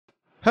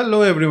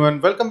Hello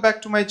everyone, welcome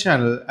back to my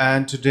channel,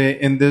 and today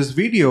in this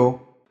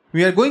video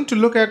we are going to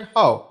look at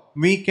how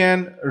we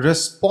can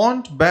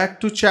respond back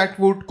to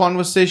Chatwoot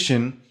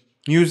conversation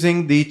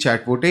using the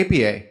Chatwoot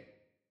API.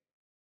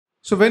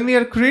 So when we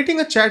are creating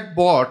a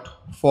chatbot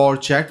for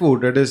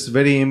Chatwoot, it is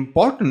very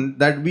important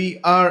that we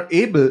are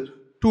able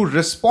to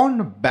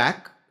respond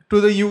back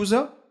to the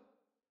user,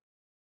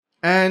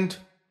 and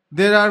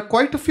there are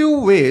quite a few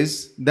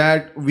ways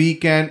that we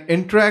can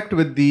interact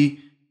with the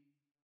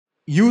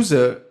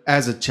user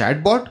as a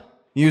chatbot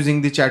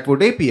using the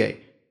Chatwoot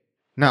API.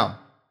 Now,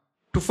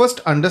 to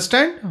first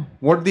understand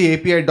what the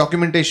API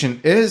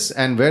documentation is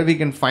and where we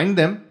can find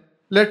them,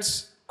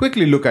 let's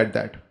quickly look at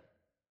that.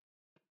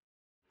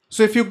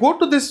 So if you go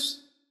to this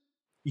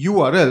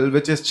URL,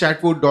 which is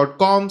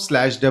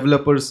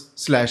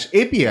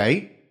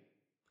chatwoot.com/developers/API,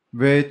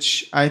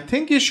 which I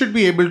think you should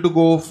be able to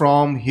go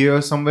from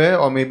here somewhere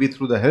or maybe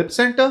through the help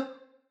center,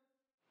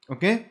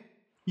 okay,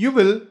 you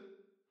will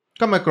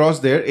come across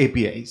their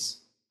APIs.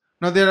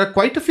 Now there are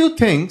quite a few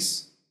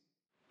things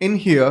in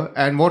here,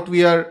 and what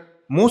we are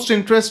most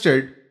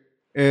interested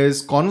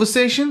is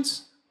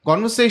conversations.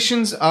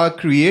 Conversations are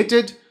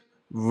created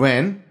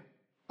when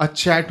a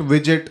chat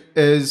widget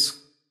is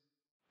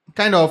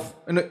kind of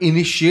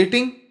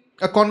initiating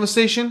a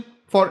conversation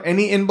for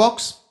any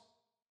inbox.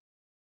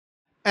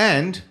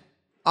 And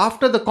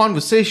after the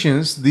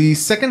conversations, the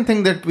second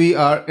thing that we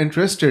are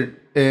interested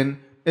in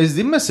is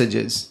the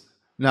messages.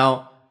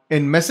 Now,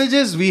 in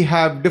messages, we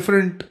have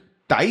different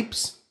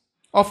types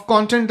of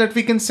content that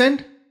we can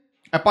send.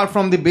 Apart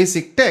from the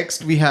basic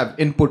text, we have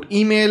input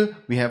email,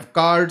 we have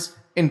cards,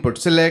 input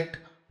select,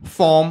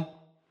 form,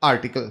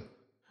 article.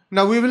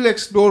 Now we will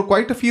explore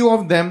quite a few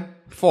of them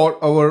for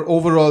our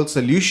overall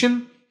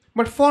solution.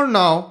 But for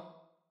now,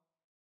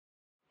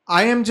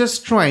 I am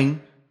just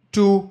trying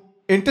to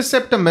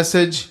intercept a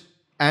message,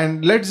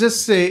 and let's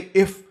just say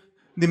if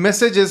the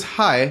message is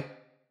hi,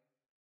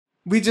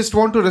 we just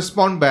want to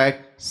respond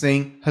back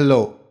saying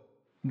hello.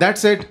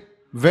 That's it.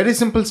 Very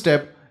simple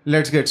step.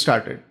 Let's get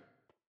started.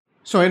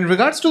 So in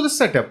regards to the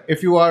setup,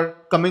 if you are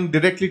coming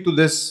directly to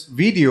this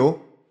video,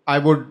 I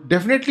would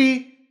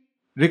definitely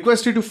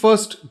request you to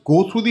first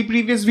go through the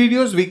previous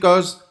videos,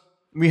 because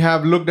we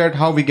have looked at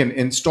how we can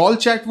install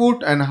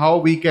Chatwoot and how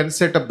we can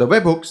set up the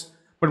webhooks.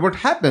 But what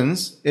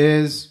happens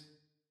is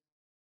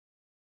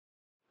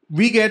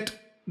we get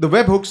the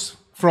webhooks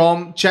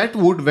from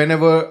Chatwoot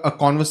whenever a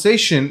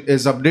conversation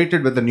is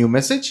updated with a new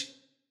message.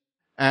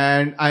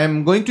 And I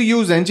am going to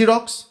use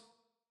ngrok.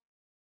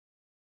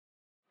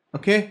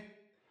 Okay,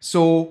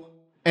 so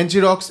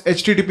ngrok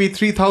HTTP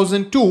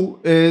 3002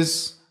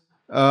 is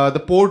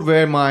the port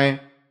where my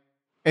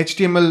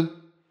HTML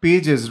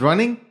page is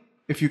running.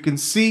 If you can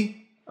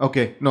see,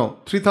 okay, no,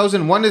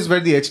 3001 is where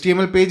the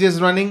HTML page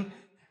is running,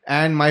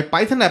 and my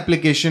Python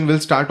application will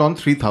start on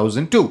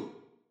 3002.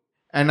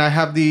 And I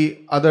have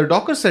the other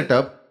Docker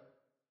setup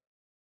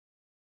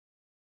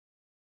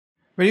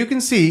where you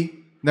can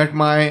see that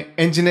my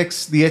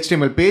Nginx, the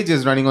HTML page,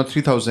 is running on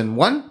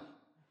 3001.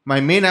 My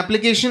main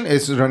application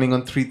is running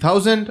on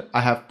 3000.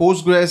 I have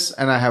Postgres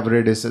and I have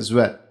Redis as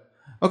well.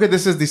 Okay,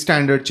 this is the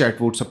standard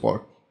Chatwoot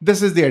support.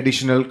 This is the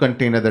additional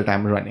container that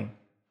I'm running.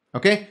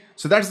 Okay,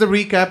 so that's the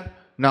recap.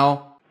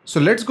 Now,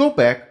 so let's go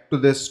back to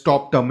this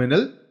top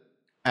terminal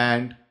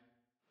and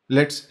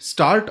let's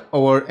start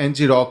our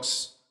ngrok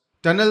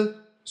tunnel.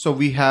 So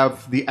we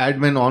have the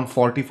admin on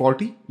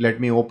 4040.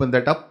 Let me open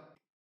that up.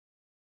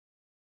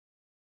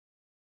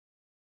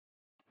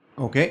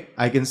 Okay,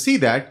 I can see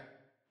that.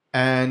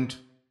 And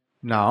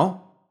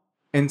now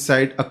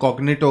inside a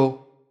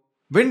Cognito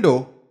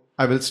window,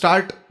 I will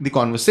start the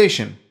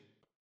conversation.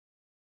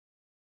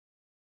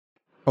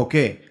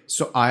 Okay,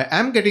 so I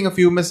am getting a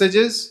few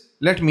messages.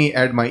 Let me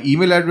add my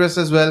email address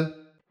as well.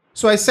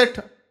 So I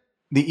set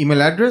the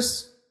email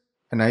address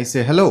and I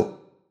say hello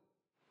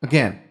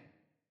again.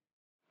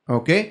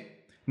 Okay,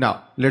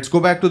 now let's go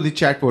back to the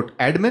Chatwoot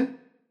admin.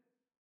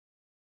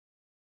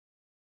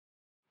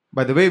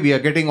 By the way, we are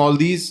getting all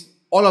these.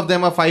 All of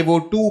them are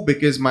 502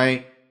 because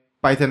my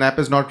Python app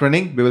is not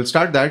running. We will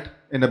start that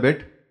in a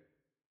bit.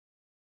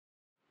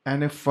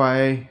 And if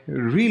I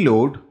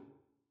reload,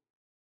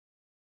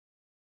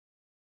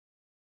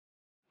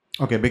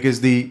 okay, because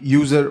the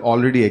user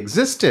already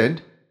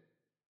existed,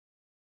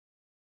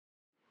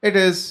 it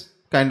is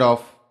kind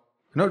of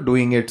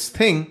doing its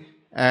thing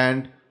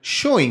and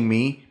showing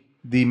me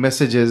the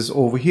messages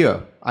over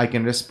here. I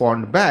can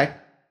respond back.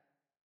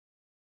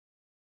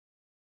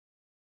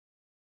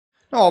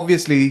 Now,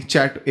 obviously,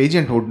 chat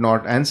agent would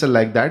not answer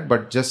like that,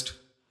 but just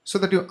so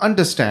that you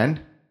understand.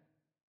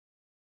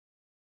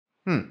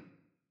 The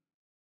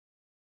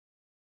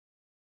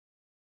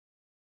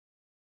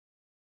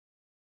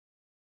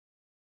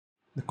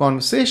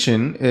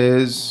conversation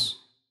is,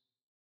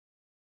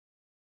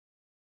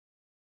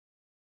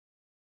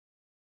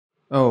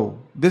 oh,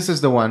 this is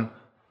the one.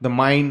 The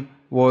mine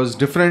was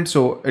different,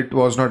 so it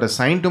was not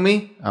assigned to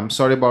me. I'm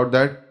sorry about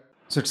that.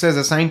 So it says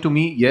assigned to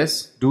me.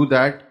 Yes, do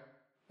that.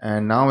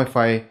 And now if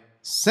I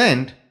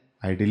send,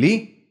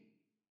 ideally,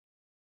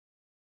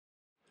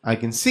 I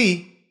can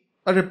see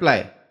a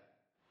reply,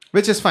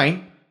 which is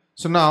fine.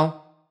 So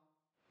now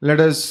let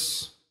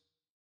us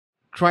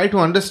try to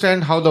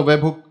understand how the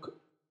webhook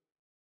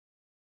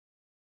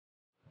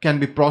can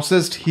be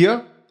processed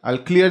here. I'll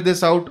clear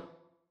this out.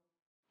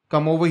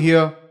 Come over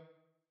here.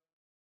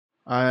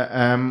 I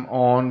am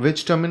on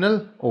which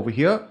terminal? Over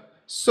here.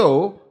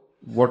 So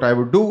what I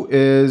would do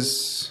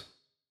is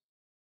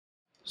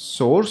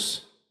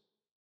source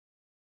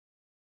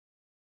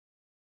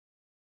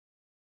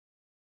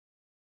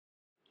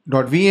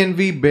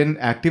 .venv bin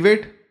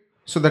activate,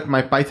 so that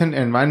my Python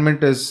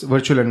environment is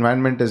virtual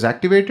environment is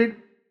activated.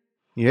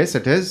 Yes,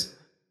 it is.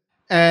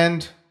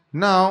 And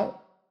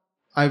now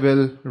I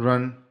will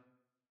run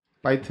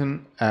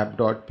python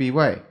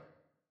app.py.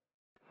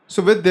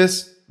 So with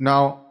this,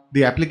 now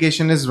the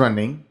application is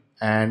running.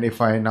 And if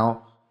I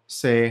now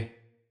say,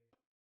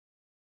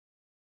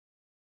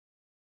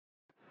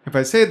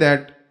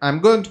 that I'm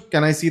good,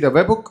 can I see the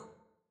webhook?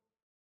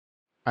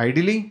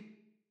 Ideally,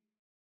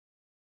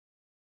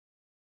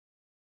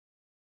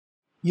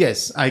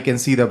 yes, I can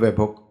see the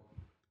webhook.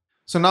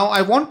 So now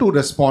I want to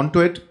respond to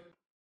it.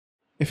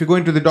 If you go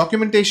into the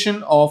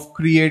documentation of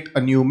create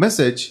a new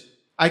message,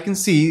 I can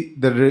see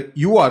the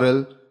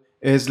URL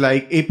is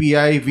like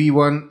API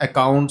v1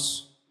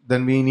 accounts.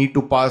 Then we need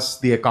to pass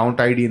the account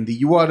ID in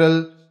the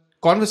URL.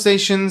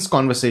 Conversations,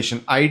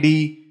 conversation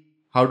ID.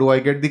 How do I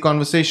get the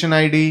conversation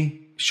ID?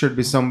 Should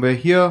be somewhere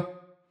here.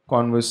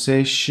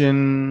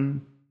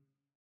 Conversation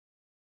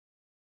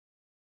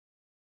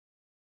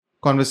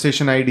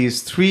ID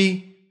is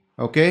 3.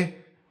 Okay.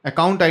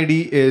 Account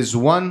ID is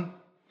 1.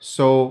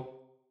 So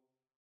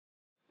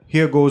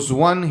here goes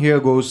 1, here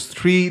goes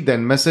 3,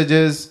 then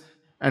messages,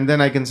 and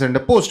then I can send a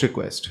post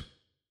request.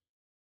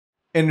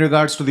 In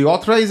regards to the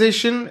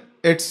authorization,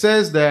 it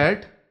says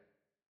that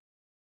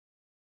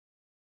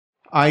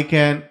I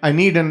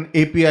need an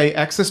API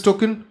access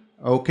token,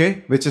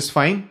 okay, which is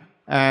fine.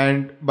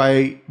 And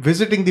by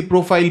visiting the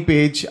profile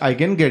page, I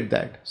can get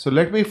that. So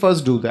let me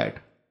first do that.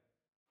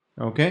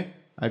 Okay,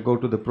 I go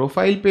to the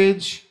profile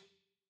page,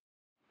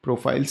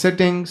 profile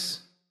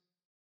settings.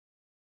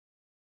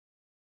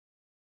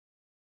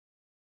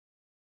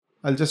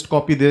 I'll just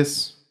copy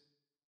this.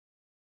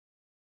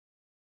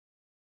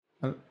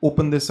 I'll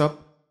open this up.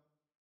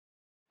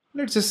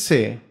 Let's just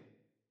say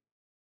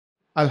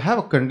I'll have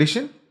a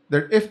condition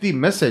that if the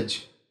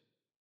message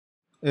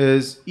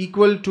is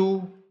equal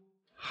to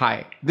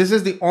hi, this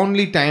is the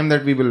only time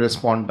that we will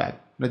respond back.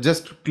 Now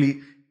just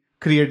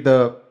create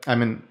the,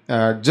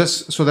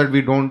 just so that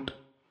we don't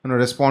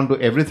respond to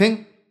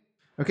everything.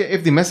 Okay,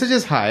 if the message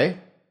is hi,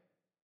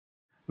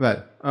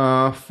 well,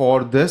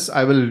 for this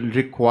I will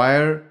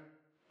require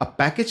a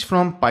package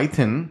from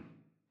Python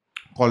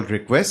called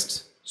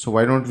requests. So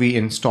why don't we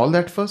install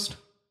that first?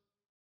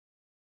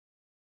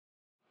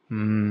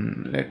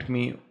 Let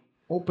me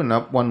open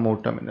up one more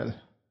terminal.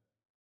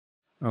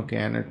 Okay,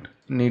 and it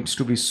needs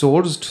to be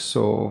sourced.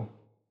 So,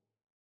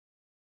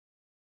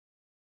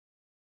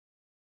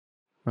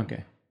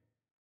 okay,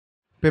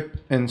 pip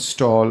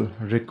install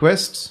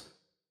requests.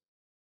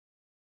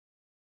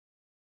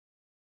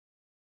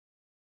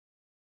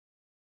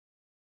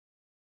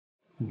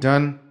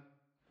 Done.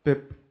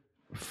 Pip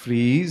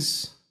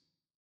freeze.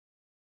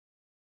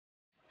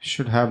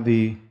 Should have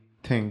the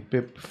thing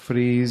pip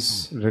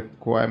freeze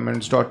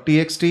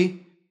requirements.txt.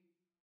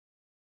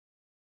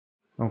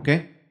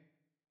 Okay.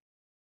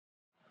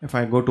 If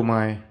I go to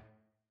my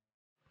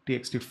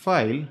txt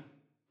file,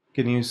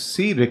 can you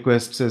see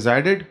requests is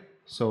added?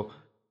 So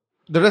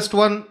the rest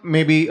one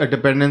may be a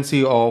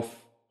dependency of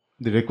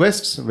the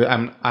requests.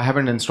 I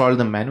haven't installed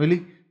them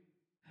manually,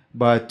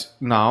 but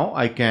now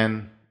I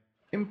can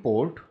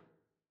import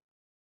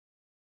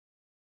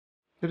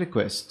the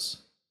requests.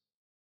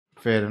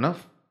 Fair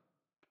enough.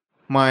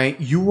 My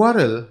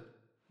URL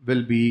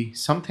will be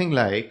something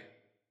like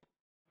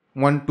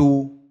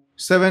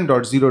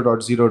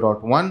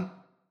 127.0.0.1,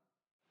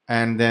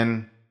 and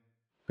then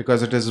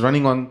because it is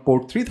running on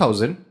port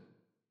 3000,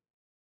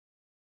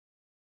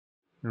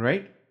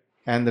 right?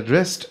 And the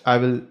rest I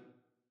will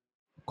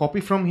copy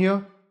from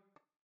here.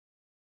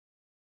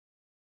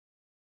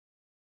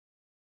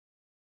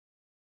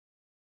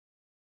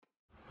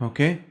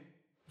 Okay.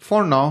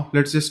 For now,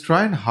 let's just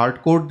try and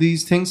hard code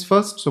these things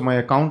first. So my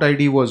account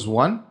ID was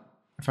 1,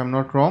 if I'm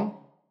not wrong.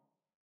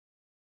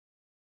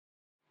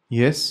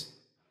 Yes.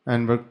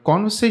 And the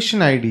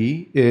conversation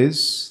ID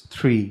is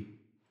 3,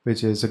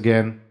 which is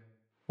again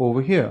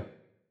over here.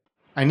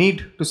 I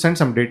need to send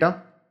some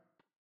data.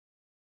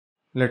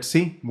 Let's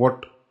see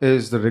what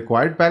is the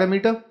required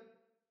parameter.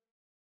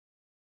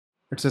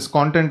 It says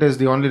content is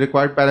the only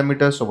required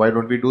parameter. So why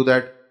don't we do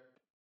that?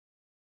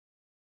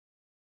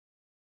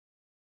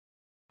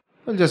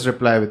 We'll just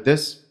reply with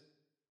this.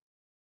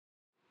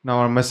 Now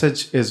our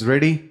message is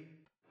ready.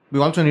 We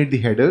also need the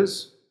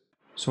headers.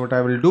 So what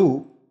I will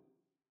do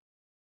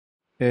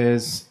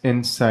is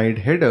inside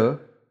header,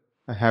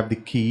 I have the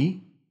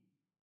key,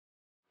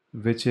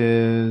 which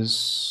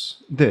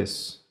is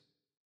this.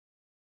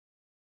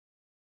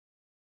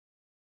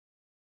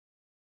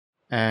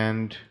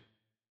 And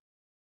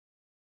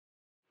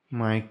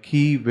my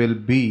key will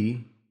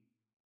be,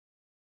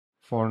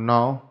 for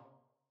now,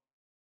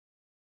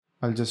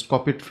 I'll just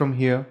copy it from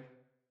here.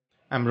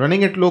 I'm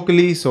running it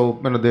locally, so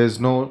there's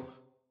no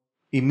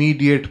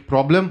immediate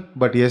problem.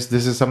 But yes,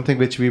 this is something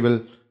which we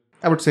will,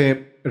 I would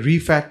say,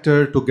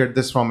 refactor to get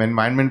this from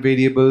environment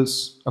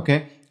variables.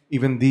 Okay,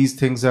 even these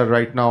things are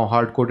right now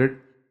hard coded.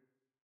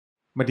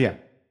 But yeah,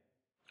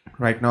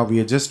 right now we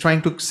are just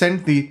trying to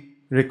send the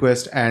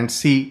request and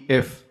see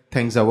if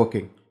things are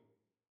working.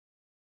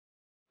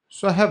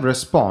 So I have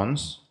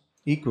response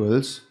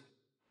equals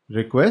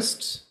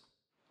requests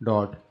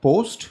dot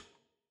post.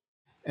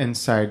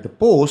 Inside the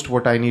post,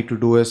 what I need to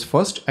do is,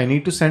 first I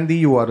need to send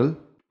the URL,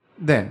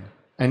 then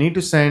I need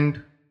to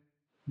send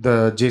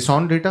the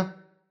JSON data,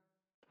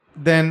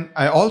 then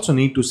I also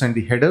need to send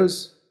the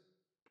headers.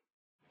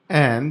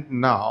 And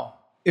now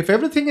if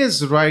everything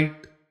is right,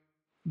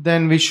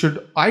 then we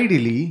should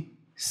ideally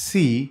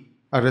see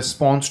a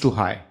response to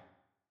hi.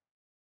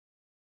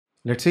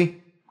 Let's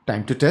see.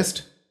 Time to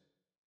test.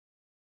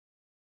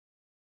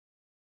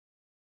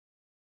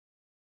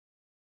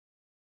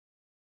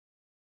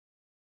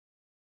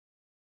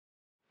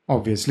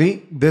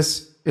 Obviously,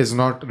 this is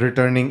not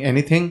returning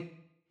anything,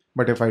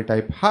 but if I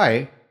type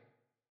hi,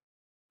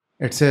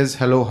 it says,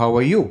 hello, how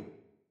are you?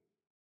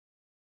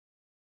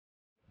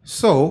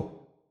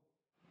 So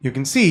you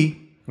can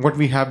see what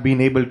we have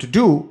been able to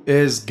do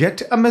is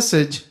get a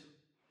message,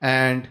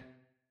 and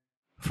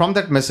from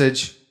that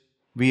message,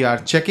 we are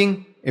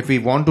checking if we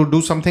want to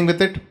do something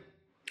with it.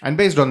 And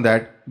based on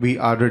that, we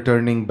are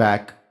returning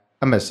back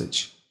a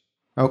message.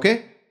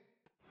 Okay.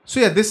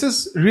 So yeah, this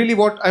is really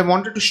what I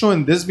wanted to show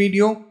in this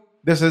video.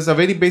 This is a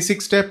very basic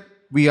step.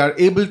 We are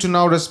able to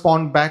now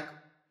respond back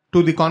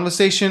to the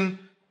conversation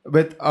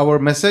with our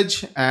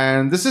message.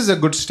 And this is a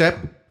good step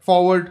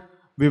forward.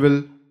 We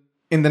will,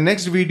 in the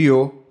next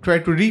video, try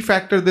to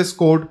refactor this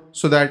code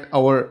so that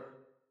our,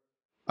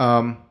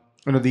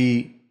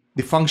 the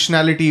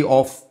functionality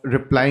of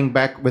replying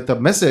back with a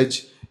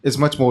message is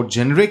much more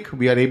generic.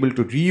 We are able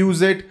to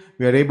reuse it.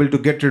 We are able to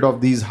get rid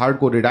of these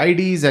hard-coded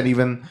IDs and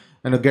even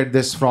get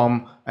this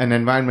from an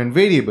environment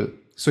variable.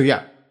 So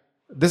yeah,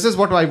 this is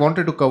what I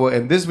wanted to cover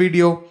in this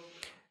video.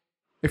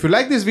 If you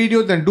like this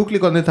video, then do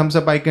click on the thumbs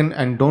up icon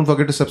and don't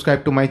forget to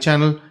subscribe to my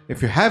channel.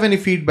 If you have any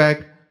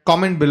feedback,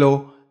 comment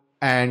below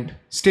and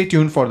stay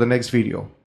tuned for the next video.